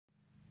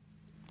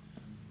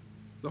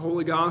The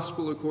Holy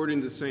Gospel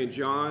according to St.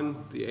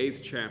 John, the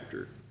 8th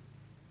chapter.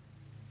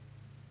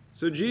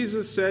 So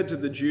Jesus said to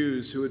the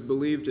Jews who had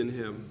believed in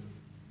him,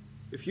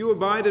 "If you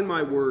abide in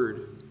my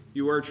word,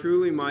 you are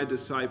truly my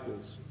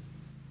disciples,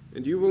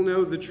 and you will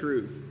know the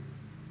truth,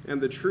 and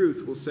the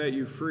truth will set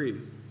you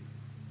free."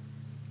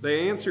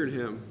 They answered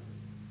him,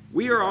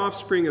 "We are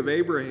offspring of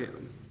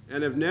Abraham,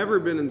 and have never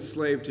been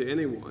enslaved to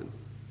anyone.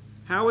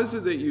 How is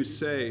it that you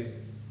say,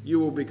 'You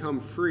will become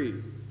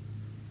free'?"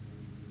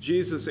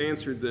 Jesus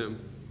answered them,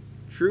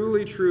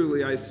 "Truly,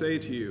 truly, I say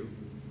to you,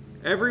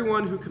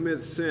 everyone who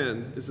commits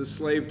sin is a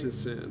slave to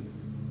sin.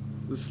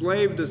 The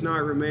slave does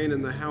not remain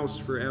in the house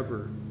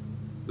forever.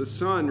 The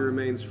Son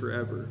remains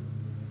forever.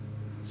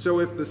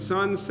 So if the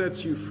Son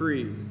sets you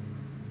free,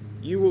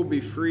 you will be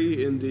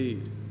free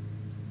indeed."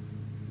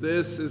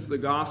 This is the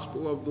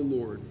gospel of the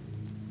Lord.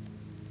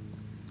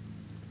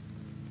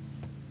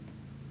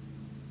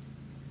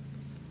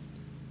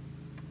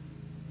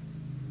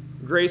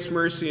 Grace,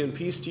 mercy, and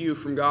peace to you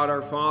from God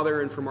our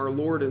Father and from our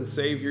Lord and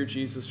Savior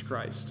Jesus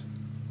Christ.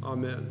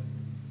 Amen.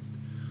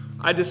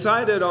 I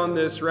decided on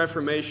this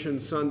Reformation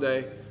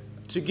Sunday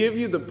to give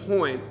you the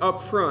point up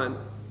front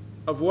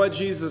of what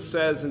Jesus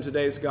says in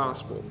today's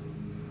gospel.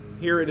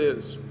 Here it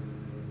is.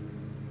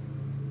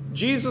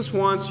 Jesus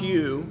wants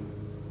you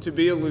to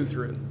be a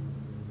Lutheran.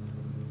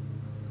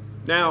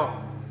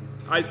 Now,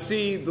 I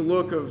see the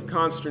look of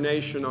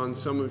consternation on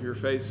some of your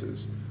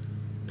faces.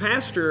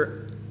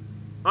 Pastor,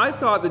 I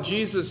thought that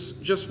Jesus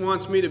just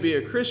wants me to be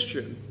a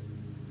Christian.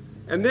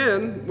 And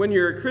then, when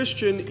you're a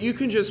Christian, you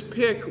can just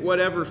pick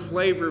whatever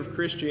flavor of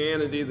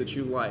Christianity that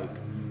you like,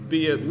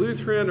 be it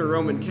Lutheran or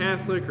Roman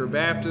Catholic or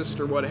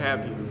Baptist or what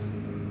have you.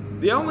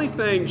 The only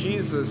thing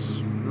Jesus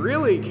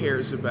really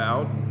cares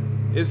about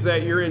is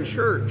that you're in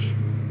church,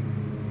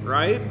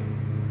 right?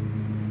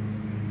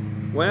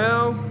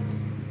 Well,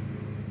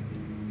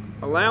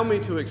 allow me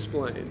to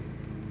explain.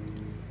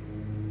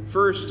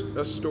 First,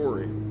 a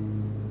story.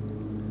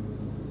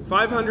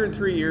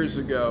 503 years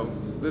ago,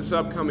 this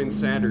upcoming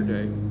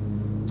Saturday,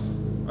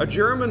 a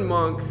German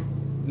monk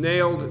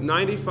nailed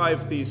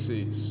 95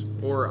 theses,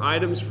 or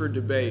items for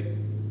debate,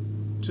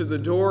 to the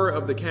door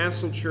of the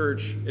castle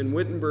church in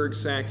Wittenberg,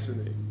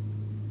 Saxony.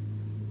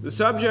 The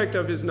subject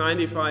of his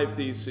 95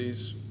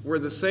 theses were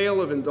the sale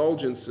of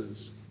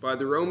indulgences by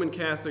the Roman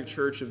Catholic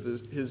Church of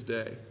his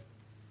day.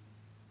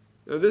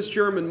 Now, this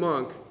German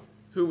monk,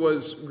 who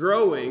was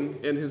growing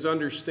in his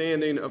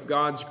understanding of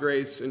God's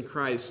grace in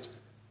Christ,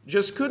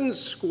 just couldn't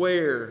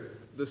square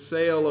the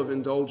sale of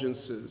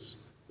indulgences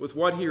with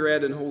what he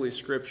read in Holy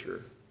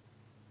Scripture.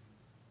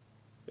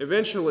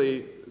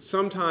 Eventually,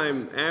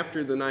 sometime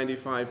after the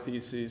 95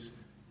 Theses,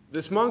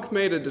 this monk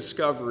made a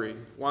discovery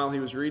while he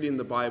was reading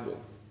the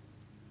Bible.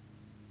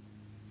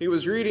 He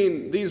was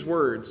reading these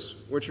words,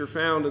 which are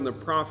found in the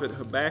prophet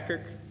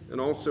Habakkuk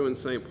and also in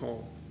St.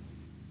 Paul.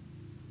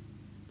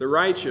 "The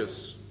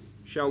righteous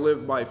shall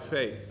live by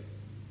faith."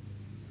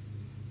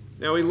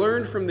 Now, he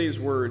learned from these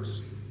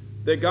words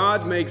that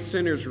God makes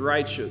sinners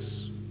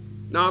righteous,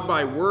 not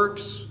by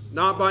works,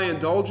 not by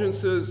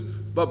indulgences,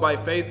 but by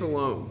faith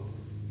alone,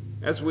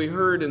 as we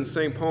heard in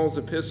St. Paul's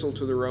epistle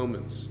to the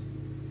Romans.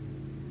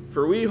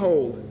 "For we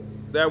hold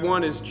that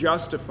one is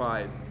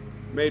justified,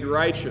 made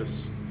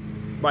righteous,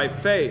 by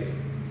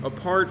faith,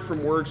 apart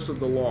from works of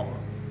the law."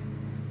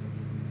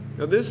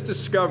 Now, this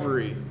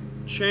discovery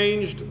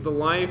changed the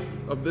life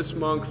of this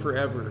monk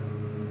forever,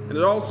 and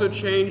it also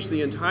changed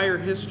the entire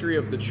history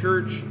of the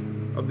church,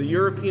 of the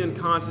European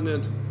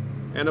continent,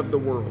 and of the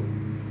world.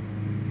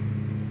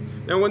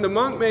 Now, when the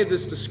monk made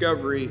this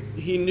discovery,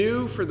 he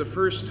knew for the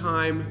first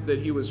time that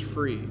he was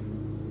free.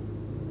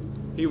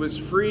 He was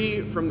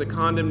free from the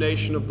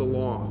condemnation of the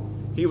law.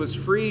 He was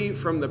free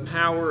from the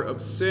power of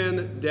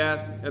sin,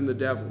 death, and the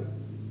devil.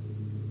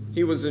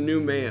 He was a new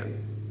man.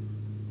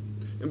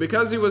 And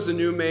because he was a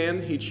new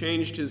man, he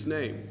changed his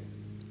name.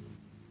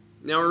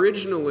 Now,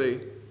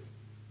 originally,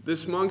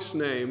 this monk's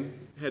name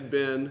had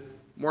been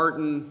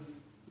Martin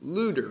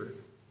Luther,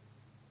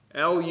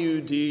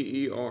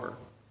 L-U-D-E-R.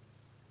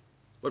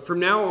 But from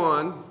now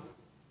on,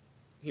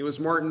 he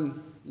was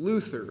Martin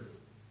Luther.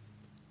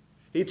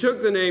 He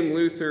took the name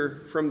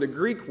Luther from the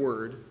Greek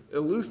word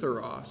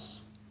eleutheros,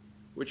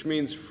 which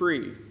means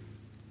free.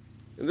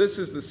 And this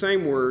is the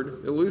same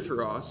word,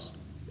 eleutheros,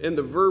 in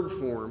the verb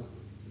form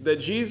that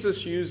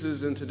Jesus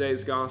uses in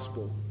today's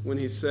gospel when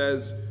he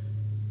says,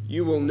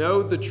 "You will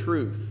know the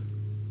truth,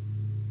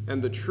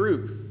 and the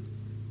truth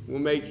will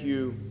make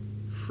you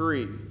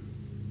free."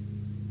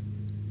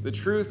 The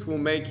truth will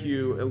make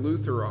you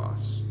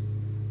eleutheros.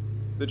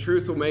 The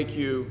truth will make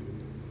you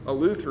a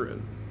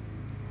Lutheran.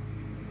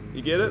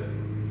 You get it?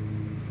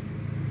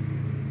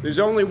 There's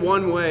only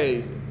one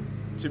way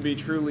to be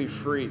truly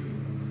free,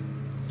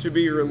 to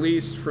be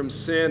released from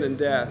sin and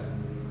death,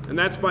 and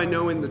that's by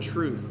knowing the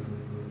truth.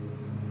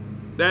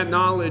 That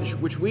knowledge,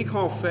 which we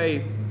call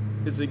faith,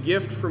 is a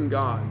gift from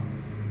God.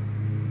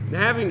 And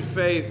having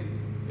faith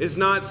is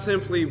not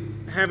simply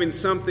having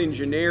something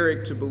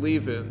generic to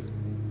believe in,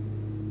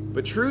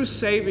 but true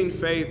saving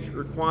faith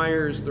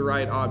requires the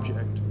right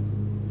object.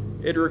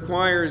 It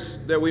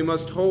requires that we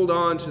must hold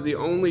on to the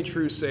only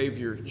true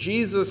Savior,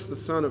 Jesus, the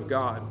Son of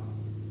God.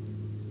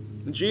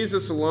 And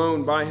Jesus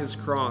alone, by his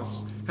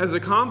cross, has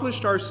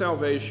accomplished our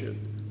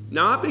salvation,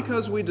 not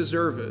because we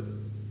deserve it,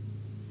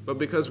 but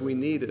because we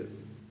need it.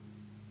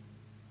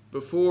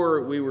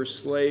 Before we were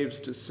slaves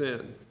to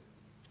sin,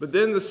 but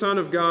then the Son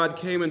of God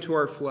came into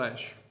our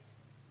flesh.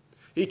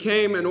 He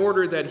came in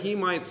order that he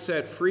might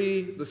set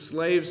free the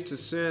slaves to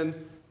sin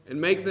and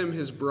make them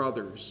his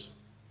brothers,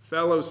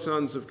 fellow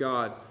sons of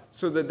God,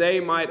 so that they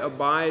might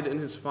abide in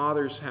his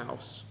Father's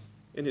house,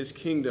 in his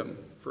kingdom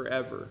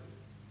forever.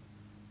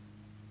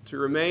 To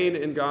remain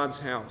in God's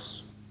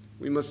house,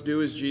 we must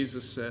do as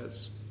Jesus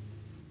says,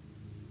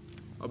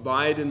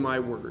 abide in my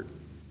word.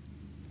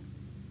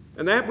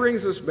 And that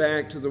brings us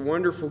back to the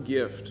wonderful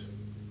gift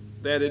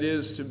that it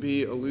is to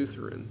be a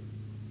Lutheran.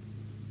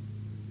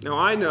 Now,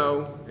 I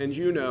know, and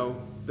you know,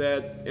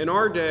 that in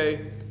our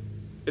day,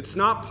 it's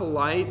not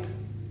polite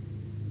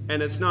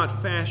and it's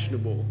not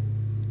fashionable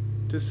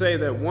to say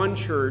that one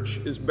church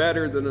is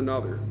better than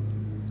another.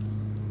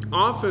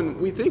 Often,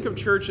 we think of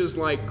churches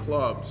like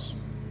clubs.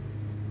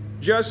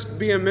 Just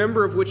be a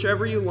member of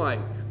whichever you like,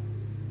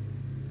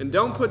 and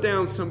don't put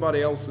down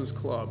somebody else's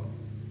club.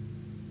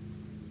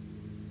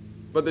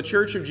 But the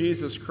Church of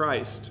Jesus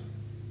Christ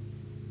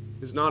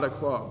is not a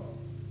club.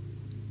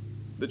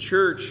 The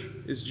church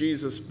is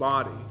Jesus'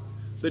 body.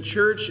 The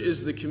church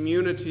is the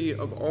community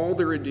of all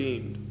the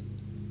redeemed,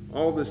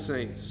 all the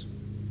saints.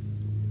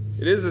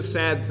 It is a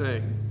sad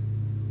thing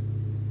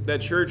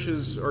that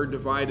churches are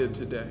divided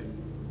today.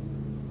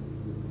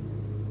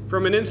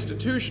 From an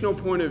institutional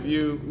point of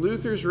view,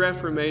 Luther's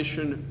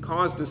Reformation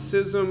caused a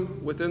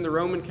schism within the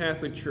Roman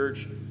Catholic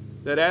Church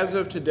that as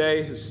of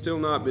today has still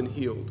not been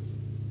healed.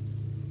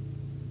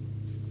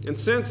 And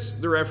since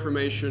the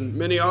Reformation,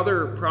 many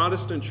other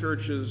Protestant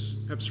churches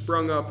have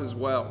sprung up as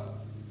well.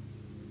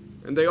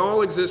 And they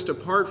all exist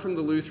apart from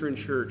the Lutheran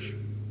Church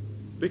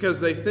because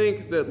they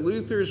think that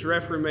Luther's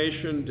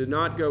Reformation did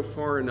not go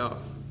far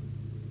enough.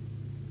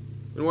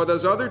 And what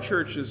those other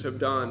churches have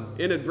done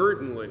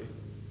inadvertently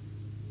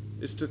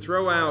is to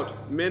throw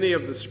out many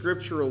of the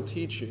scriptural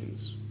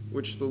teachings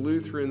which the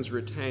Lutherans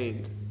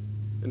retained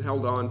and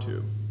held on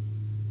to.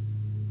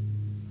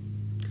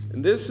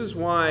 And this is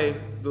why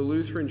the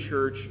Lutheran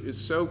Church is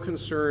so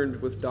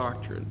concerned with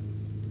doctrine.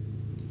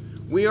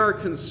 We are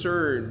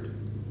concerned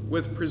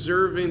with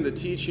preserving the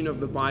teaching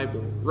of the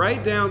Bible,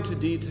 right down to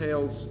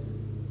details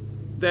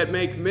that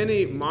make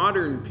many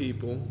modern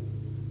people,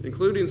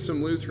 including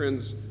some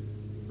Lutherans,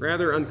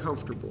 rather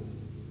uncomfortable.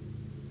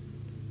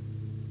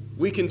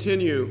 We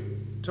continue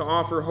to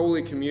offer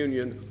Holy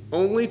Communion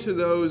only to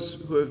those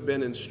who have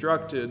been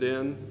instructed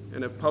in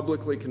and have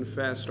publicly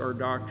confessed our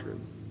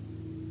doctrine.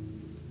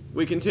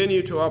 We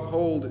continue to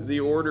uphold the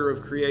order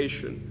of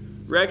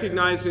creation,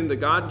 recognizing the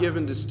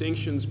God-given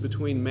distinctions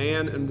between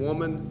man and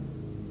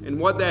woman and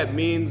what that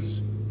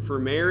means for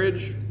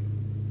marriage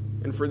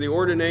and for the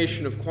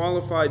ordination of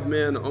qualified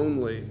men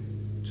only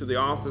to the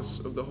office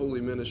of the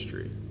holy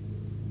ministry.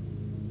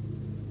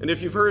 And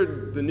if you've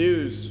heard the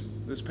news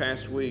this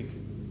past week,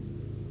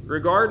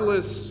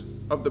 regardless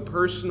of the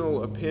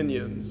personal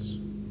opinions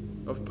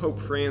of Pope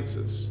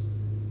Francis,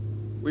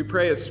 we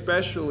pray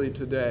especially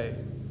today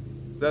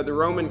that the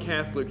Roman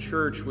Catholic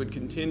Church would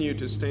continue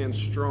to stand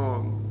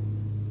strong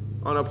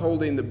on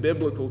upholding the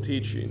biblical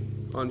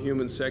teaching on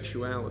human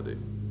sexuality.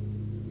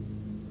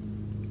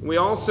 We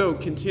also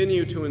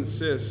continue to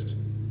insist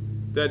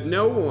that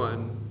no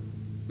one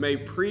may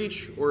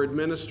preach or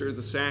administer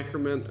the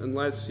sacrament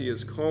unless he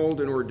is called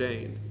and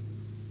ordained.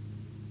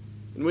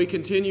 And we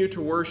continue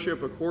to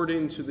worship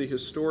according to the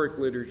historic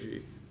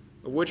liturgy,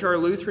 of which our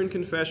Lutheran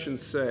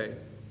confessions say,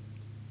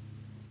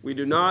 we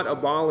do not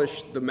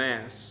abolish the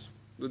Mass,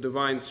 the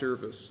divine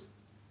service,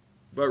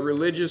 but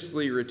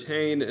religiously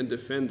retain and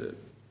defend it.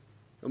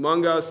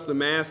 Among us, the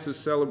Mass is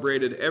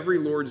celebrated every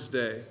Lord's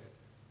Day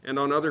and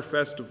on other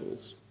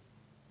festivals,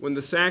 when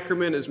the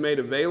sacrament is made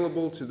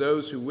available to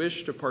those who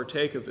wish to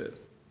partake of it,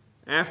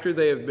 after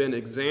they have been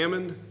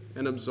examined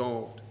and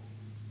absolved.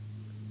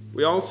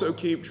 We also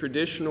keep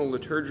traditional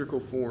liturgical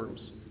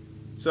forms,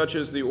 such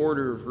as the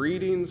order of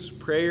readings,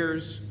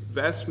 prayers,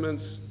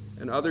 vestments,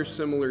 and other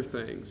similar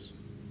things.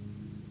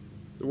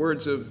 The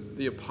words of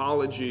the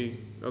Apology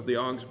of the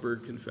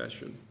Augsburg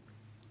Confession.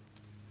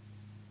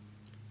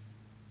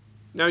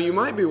 Now you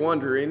might be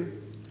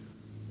wondering,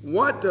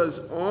 what does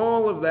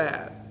all of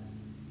that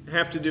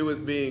have to do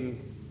with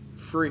being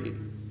free?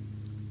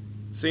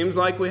 Seems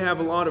like we have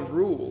a lot of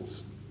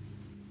rules.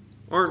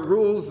 Aren't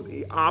rules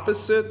the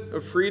opposite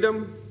of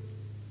freedom?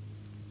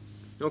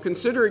 Now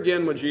consider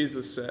again what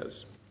Jesus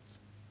says.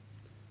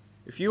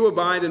 If you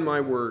abide in my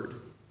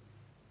word,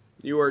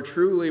 you are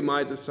truly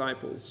my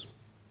disciples,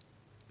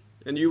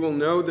 and you will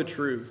know the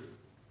truth,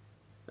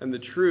 and the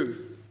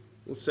truth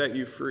will set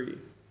you free.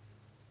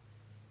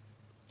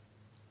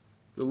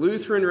 The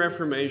Lutheran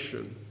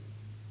Reformation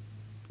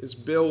is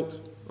built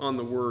on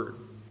the Word.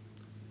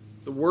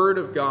 The Word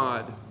of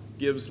God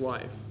gives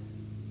life.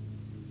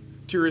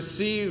 to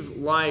receive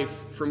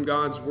life from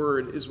God's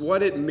word is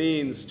what it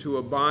means to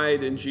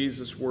abide in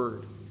Jesus'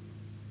 word.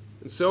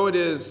 And so it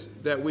is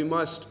that we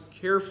must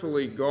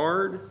carefully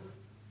guard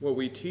what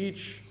we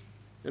teach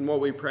and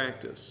what we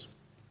practice.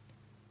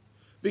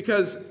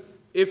 Because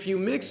if you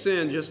mix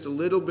in just a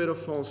little bit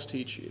of false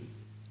teaching,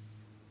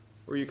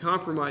 or you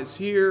compromise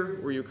here,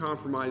 or you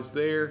compromise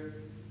there,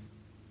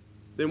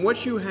 then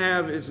what you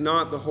have is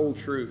not the whole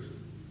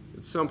truth.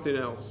 It's something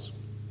else.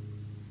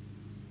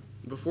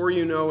 Before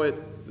you know it,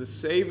 the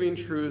saving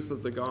truth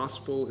of the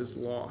gospel is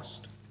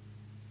lost.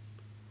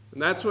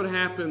 And that's what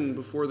happened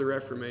before the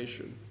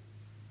Reformation.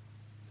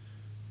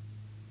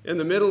 In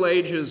the Middle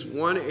Ages,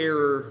 one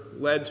error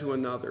led to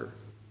another,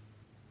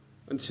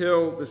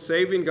 until the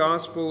saving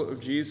gospel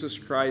of Jesus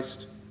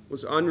Christ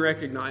was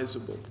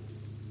unrecognizable,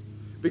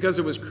 because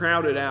it was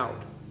crowded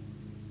out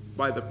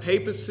by the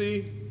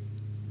papacy,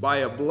 by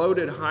a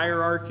bloated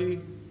hierarchy,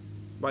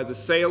 by the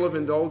sale of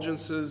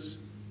indulgences,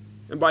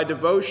 and by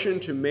devotion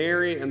to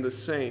Mary and the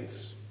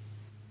saints,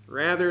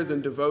 rather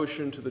than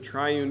devotion to the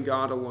triune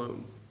God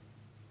alone.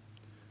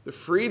 The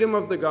freedom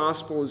of the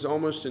gospel is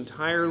almost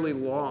entirely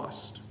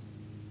lost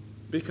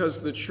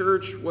because the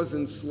church was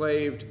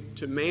enslaved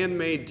to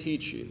man-made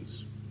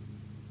teachings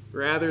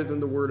rather than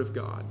the Word of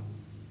God.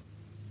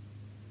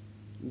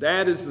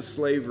 That is the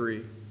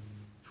slavery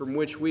from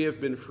which we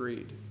have been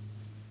freed.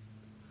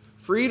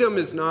 Freedom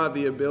is not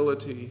the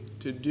ability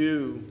to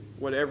do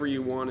whatever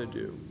you want to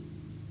do.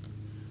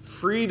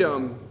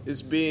 Freedom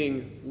is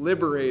being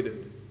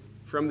liberated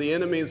from the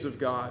enemies of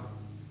God,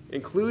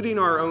 including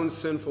our own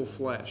sinful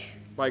flesh,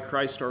 by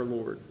Christ our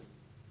Lord.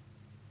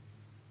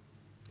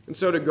 And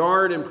so to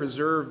guard and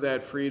preserve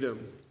that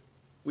freedom,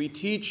 we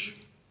teach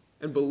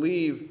and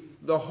believe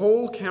the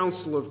whole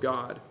counsel of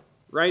God,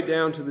 right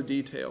down to the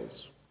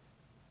details.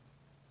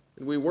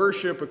 And we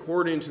worship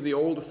according to the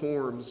old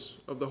forms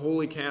of the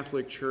Holy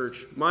Catholic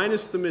Church,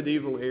 minus the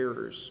medieval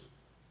errors,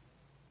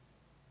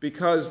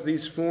 because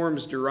these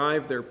forms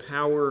derive their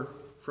power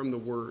from the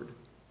Word.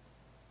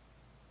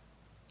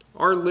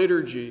 Our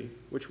liturgy,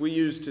 which we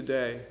use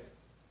today,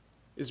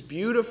 is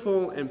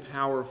beautiful and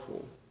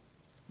powerful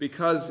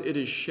because it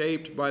is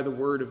shaped by the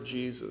word of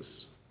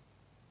Jesus,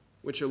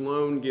 which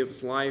alone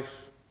gives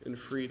life and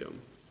freedom.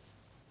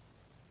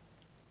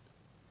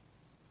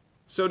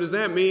 So does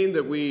that mean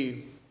that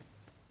we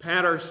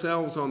pat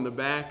ourselves on the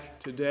back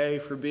today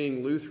for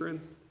being Lutheran?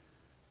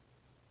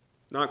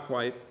 Not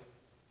quite.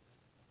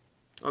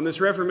 On this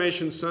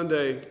Reformation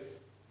Sunday,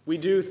 we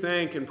do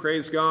thank and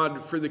praise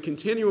God for the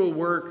continual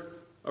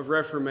work of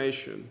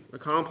Reformation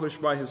accomplished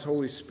by His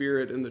Holy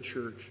Spirit in the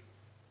church.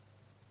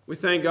 We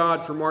thank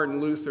God for Martin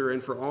Luther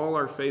and for all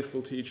our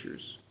faithful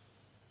teachers.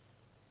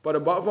 But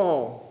above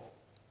all,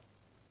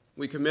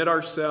 we commit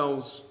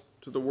ourselves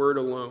to the Word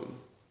alone.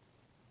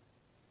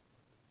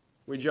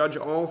 We judge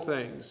all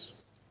things,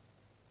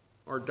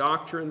 our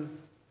doctrine,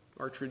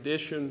 our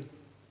tradition,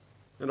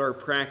 and our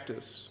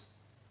practice,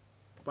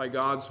 by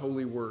God's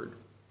holy Word.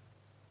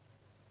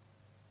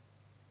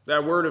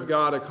 That Word of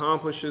God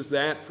accomplishes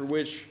that for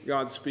which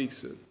God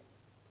speaks it.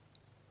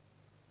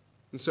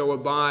 And so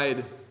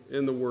abide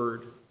in the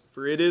Word,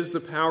 for it is the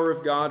power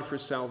of God for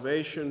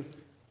salvation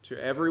to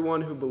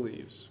everyone who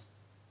believes.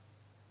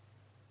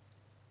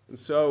 And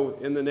so,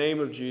 in the name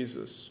of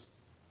Jesus,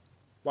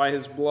 by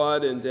His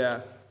blood and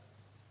death,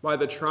 by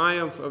the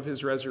triumph of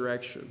His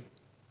resurrection,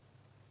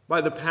 by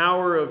the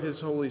power of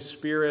His Holy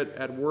Spirit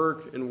at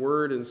work in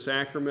word and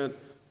sacrament,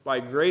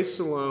 by grace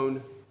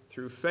alone,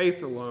 through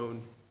faith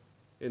alone,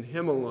 in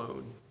Him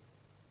alone,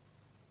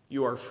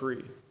 you are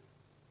free.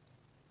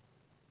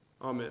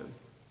 Amen.